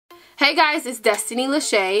Hey guys, it's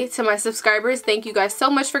DestinyLashae. To my subscribers, thank you guys so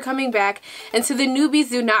much for coming back. And to the newbies,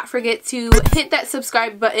 do not forget to hit that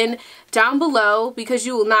subscribe button down below because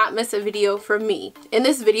you will not miss a video from me. In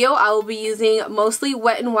this video, I will be using mostly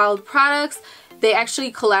Wet n Wild products. They actually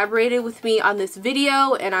collaborated with me on this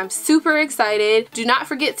video and I'm super excited. Do not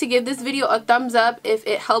forget to give this video a thumbs up if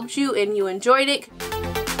it helped you and you enjoyed it.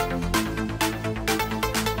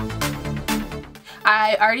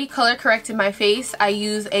 I already color corrected my face. I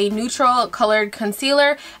use a neutral colored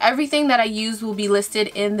concealer. Everything that I use will be listed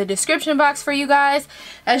in the description box for you guys.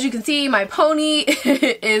 As you can see, my pony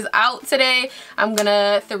is out today. I'm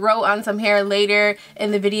gonna throw on some hair later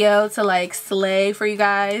in the video to like slay for you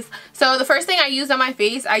guys. So the first thing I used on my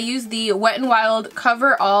face, I used the Wet n Wild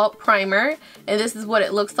Cover All Primer. And this is what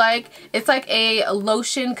it looks like. It's like a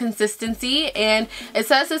lotion consistency and it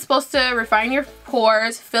says it's supposed to refine your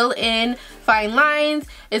pores, fill in fine lines.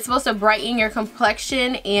 It's supposed to brighten your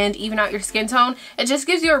complexion and even out your skin tone. It just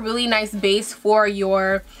gives you a really nice base for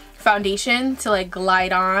your foundation to like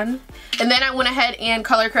glide on. And then I went ahead and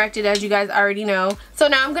color corrected, as you guys already know. So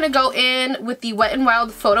now I'm gonna go in with the Wet n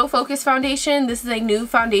Wild Photo Focus Foundation. This is a new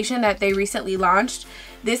foundation that they recently launched.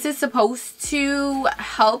 This is supposed to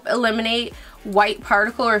help eliminate white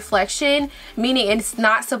particle reflection, meaning it's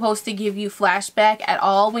not supposed to give you flashback at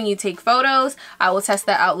all when you take photos. I will test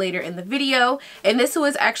that out later in the video. And this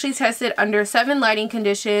was actually tested under 7 lighting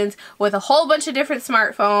conditions with a whole bunch of different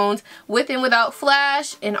smartphones, with and without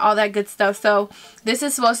flash and all that good stuff. So this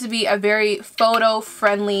is supposed to be a very photo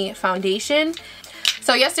friendly foundation.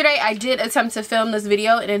 So yesterday I did attempt to film this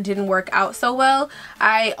video and it didn't work out so well.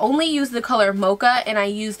 I only used the color Mocha and I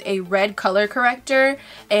used a red color corrector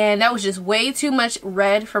and that was just way too much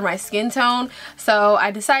red for my skin tone. So I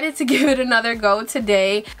decided to give it another go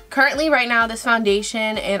today. Currently right now this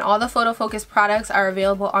foundation and all the Photo Focus products are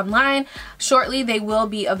available online. Shortly they will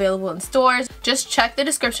be available in stores. Just check the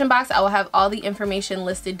description box. I will have all the information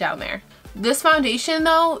listed down there. This foundation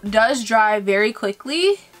though does dry very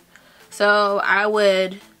quickly. So I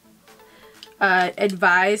would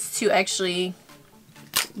advise to actually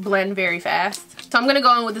blend very fast. So I'm going to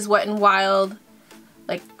go in with this Wet n Wild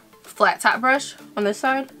like flat top brush on this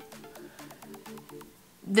side.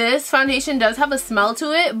 This foundation does have a smell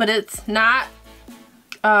to it, but it's not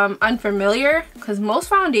unfamiliar because most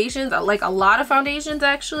foundations, like a lot of foundations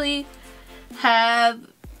actually, have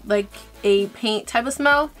like a paint type of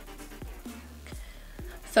smell.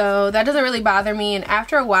 So that doesn't really bother me, and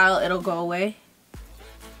after a while it'll go away.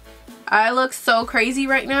 I look so crazy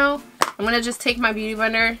right now. I'm gonna just take my beauty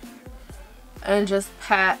blender and just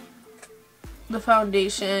pat the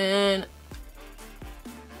foundation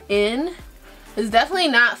in. It's definitely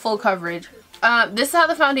not full coverage. This is how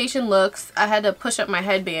the foundation looks. I had to push up my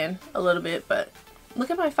headband a little bit, but look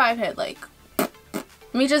at my 5 head, like.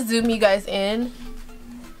 Let me just zoom you guys in.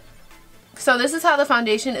 So this is how the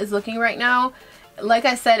foundation is looking right now. Like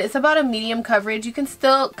I said, it's about a medium coverage. You can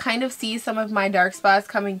still kind of see some of my dark spots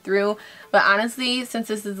coming through, but honestly, since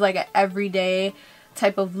this is like an everyday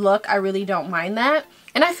type of look, I really don't mind that.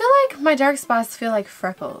 And I feel like my dark spots feel like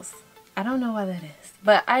freckles. I don't know why that is,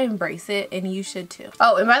 but I embrace it and you should too.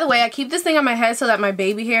 Oh, and by the way, I keep this thing on my head so that my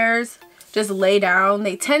baby hairs just lay down.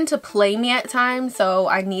 They tend to play me at times, so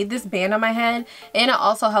I need this band on my head, and it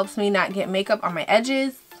also helps me not get makeup on my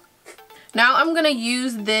edges. Now I'm going to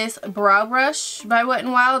use this brow brush by Wet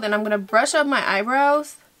n Wild and I'm going to brush up my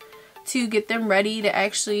eyebrows to get them ready to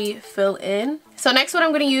actually fill in. So next what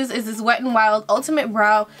I'm going to use is this Wet n Wild Ultimate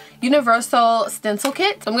Brow Universal Stencil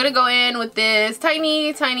Kit. So I'm going to go in with this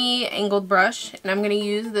tiny angled brush and I'm going to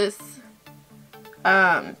use this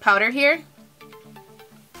powder here.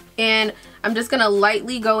 And I'm just going to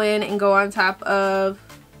lightly go in and go on top of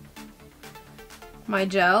my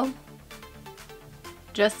gel,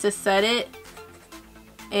 just to set it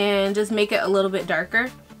and just make it a little bit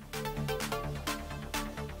darker.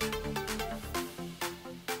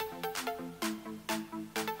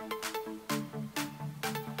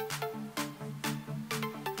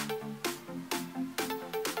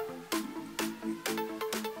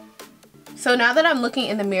 So now that I'm looking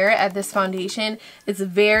in the mirror at this foundation, it's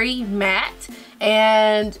very matte,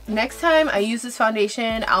 and next time I use this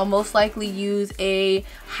foundation, I'll most likely use a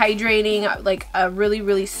hydrating, like a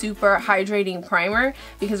really super hydrating primer,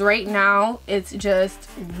 because right now it's just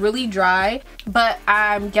really dry. But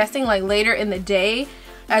I'm guessing like later in the day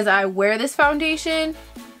as I wear this foundation,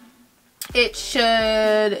 it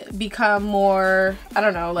should become more, I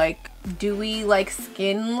don't know, like dewy like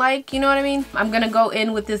skin like, you know what I mean? I'm gonna go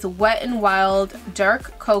in with this Wet n Wild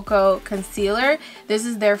Dark Cocoa Concealer. This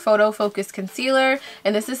is their Photo Focus Concealer,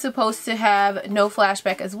 and this is supposed to have no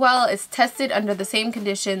flashback as well. It's tested under the same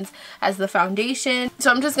conditions as the foundation. So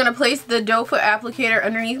I'm just gonna place the doe foot applicator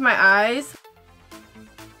underneath my eyes.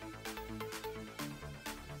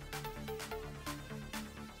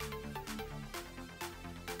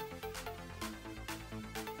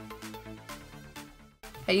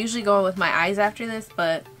 I usually go in with my eyes after this,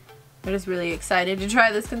 but I'm just really excited to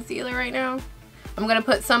try this concealer right now. I'm going to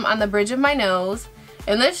put some on the bridge of my nose,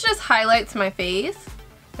 and this just highlights my face.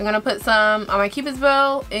 I'm going to put some on my cupid's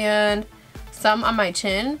bow and some on my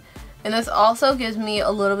chin, and this also gives me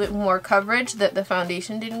a little bit more coverage that the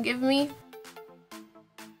foundation didn't give me.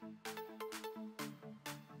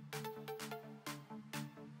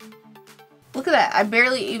 Look at that, I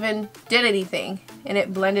barely even did anything and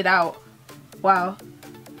it blended out. Wow.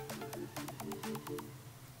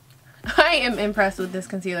 I am impressed with this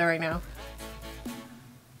concealer right now.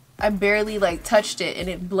 I barely like touched it and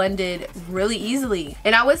it blended really easily.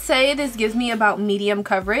 And I would say this gives me about medium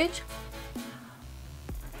coverage,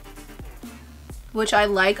 which I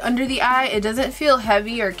like under the eye. It doesn't feel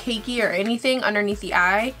heavy or cakey or anything underneath the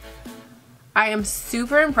eye. I am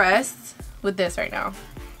super impressed with this right now.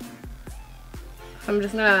 So I'm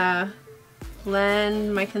just gonna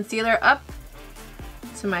blend my concealer up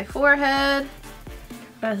to my forehead.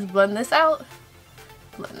 Just blend this out.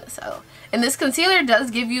 Blend this out. And this concealer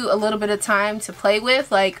does give you a little bit of time to play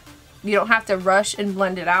with. Like, you don't have to rush and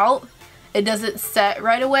blend it out. It doesn't set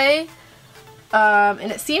right away.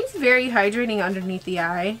 And it seems very hydrating underneath the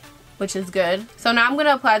eye, which is good. So now I'm going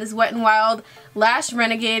to apply this Wet n Wild Lash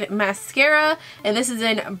Renegade Mascara, and this is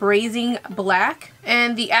in Blazing Black.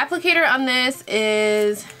 And the applicator on this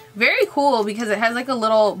is very cool because it has like a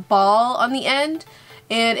little ball on the end,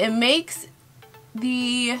 and it makes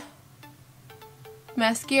the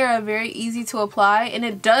mascara very easy to apply, and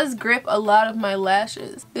it does grip a lot of my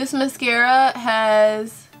lashes. This mascara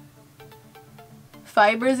has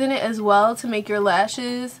fibers in it as well to make your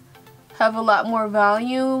lashes have a lot more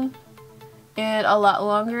volume and a lot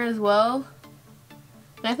longer as well.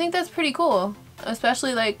 And I think that's pretty cool,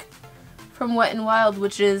 especially like from Wet n Wild,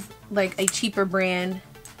 which is like a cheaper brand,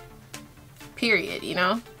 period, you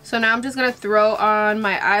know? So now I'm just going to throw on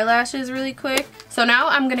my eyelashes really quick. So now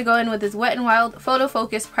I'm going to go in with this Wet n Wild Photo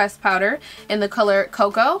Focus Pressed Powder in the color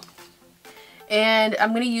Cocoa. And I'm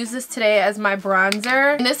going to use this today as my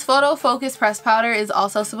bronzer. And this Photo Focus Pressed Powder is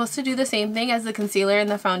also supposed to do the same thing as the concealer and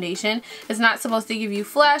the foundation. It's not supposed to give you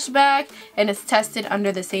flashback, and it's tested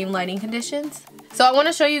under the same lighting conditions. So I want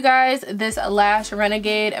to show you guys this Lash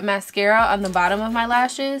Renegade Mascara on the bottom of my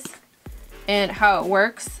lashes and how it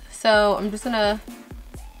works. So I'm just going to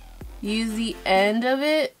use the end of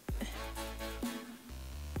it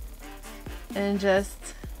and just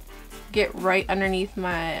get right underneath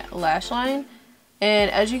my lash line.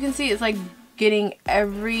 And as you can see, it's like getting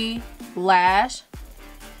every lash,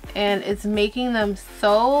 and it's making them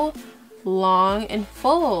so long and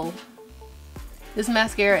full. This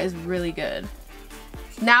mascara is really good.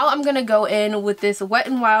 Now I'm going to go in with this Wet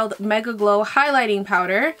n Wild Mega Glow Highlighting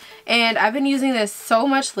Powder, and I've been using this so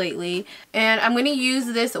much lately, and I'm going to use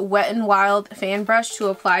this Wet n Wild fan brush to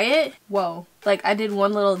apply it. Whoa, like I did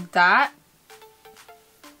one little dot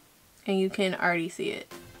and you can already see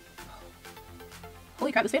it.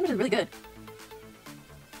 Holy crap, this fan brush is really good.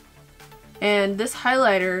 And this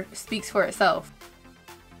highlighter speaks for itself.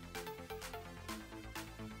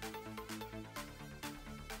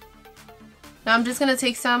 Now I'm just going to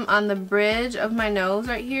take some on the bridge of my nose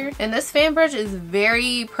right here. And this fan brush is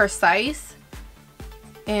very precise,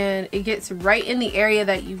 and it gets right in the area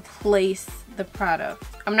that you place the product.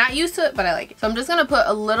 I'm not used to it, but I like it. So I'm just going to put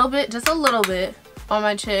a little bit, just a little bit, on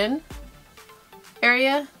my chin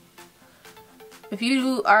area. If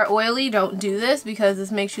you are oily, don't do this because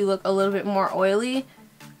this makes you look a little bit more oily.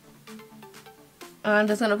 I'm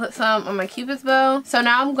just going to put some on my cupid's bow. So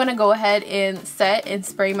now I'm going to go ahead and set and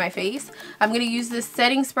spray my face. I'm going to use this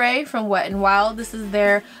setting spray from Wet n Wild. This is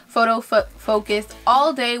their Photo Focus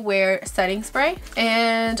All Day Wear Setting Spray.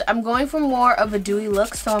 And I'm going for more of a dewy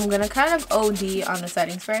look, so I'm going to kind of OD on the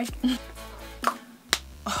setting spray.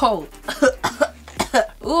 Oh.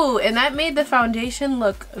 Ooh, and that made the foundation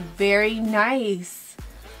look very nice.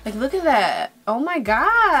 Like, look at that. Oh my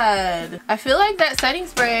god. I feel like that setting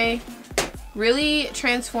spray really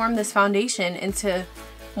transformed this foundation into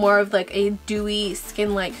more of like a dewy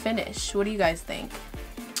skin-like finish. What do you guys think?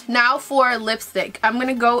 Now for lipstick, I'm going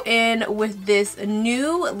to go in with this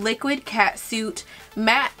new Liquid Catsuit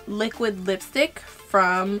Matte Liquid Lipstick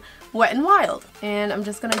from Wet n Wild. And I'm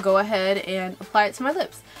just going to go ahead and apply it to my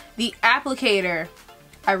lips. The applicator,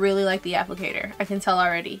 I really like the applicator. I can tell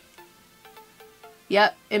already.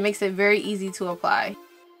 Yep, it makes it very easy to apply.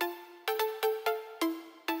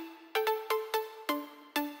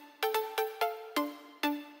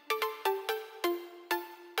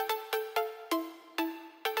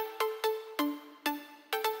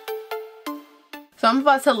 So I'm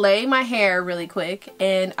about to lay my hair really quick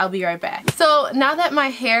and I'll be right back. So now that my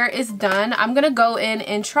hair is done, I'm gonna go in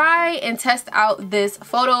and try and test out this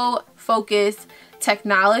photo focus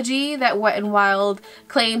technology that Wet n Wild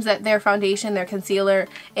claims that their foundation, their concealer,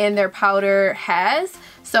 and their powder has.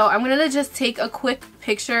 So I'm gonna just take a quick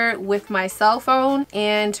picture with my cell phone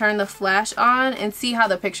and turn the flash on and see how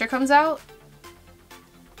the picture comes out.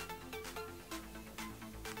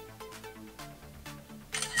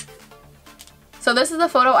 So this is the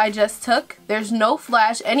photo I just took. There's no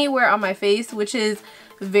flash anywhere on my face, which is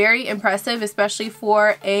very impressive, especially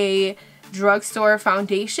for a drugstore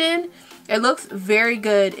foundation. It looks very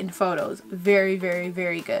good in photos. Very, very,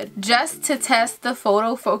 very good. Just to test the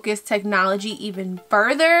photo focus technology even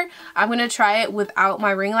further, I'm going to try it without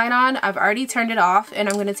my ring light on. I've already turned it off and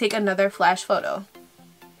I'm going to take another flash photo.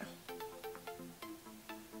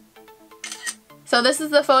 So this is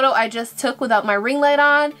the photo I just took without my ring light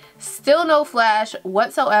on. Still no flash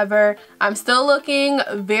whatsoever. I'm still looking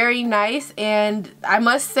very nice, and I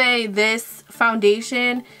must say this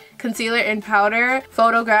foundation, concealer, and powder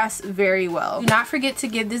photographs very well. Do not forget to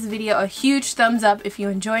give this video a huge thumbs up if you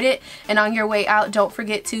enjoyed it, and on your way out, don't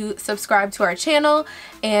forget to subscribe to our channel,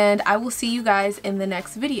 and I will see you guys in the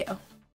next video.